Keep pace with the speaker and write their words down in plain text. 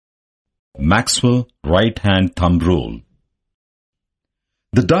Maxwell right-hand thumb rule.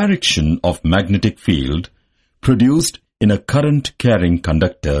 The direction of magnetic field produced in a current-carrying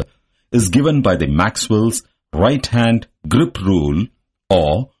conductor is given by the Maxwell's right-hand grip rule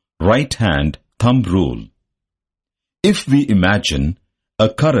or right-hand thumb rule. If we imagine a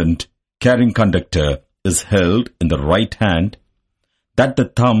current-carrying conductor is held in the right hand, that the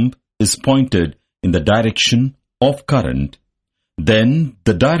thumb is pointed in the direction of current, then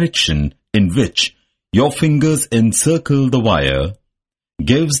the direction in which your fingers encircle the wire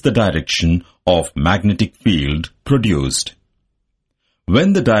gives the direction of magnetic field produced.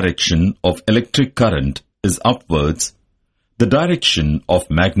 When the direction of electric current is upwards, the direction of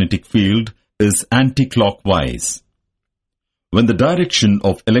magnetic field is anti-clockwise. When the direction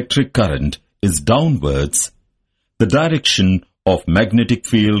of electric current is downwards, the direction of magnetic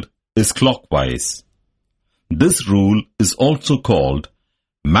field is clockwise. This rule is also called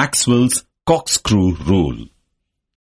Maxwell's corkscrew rule.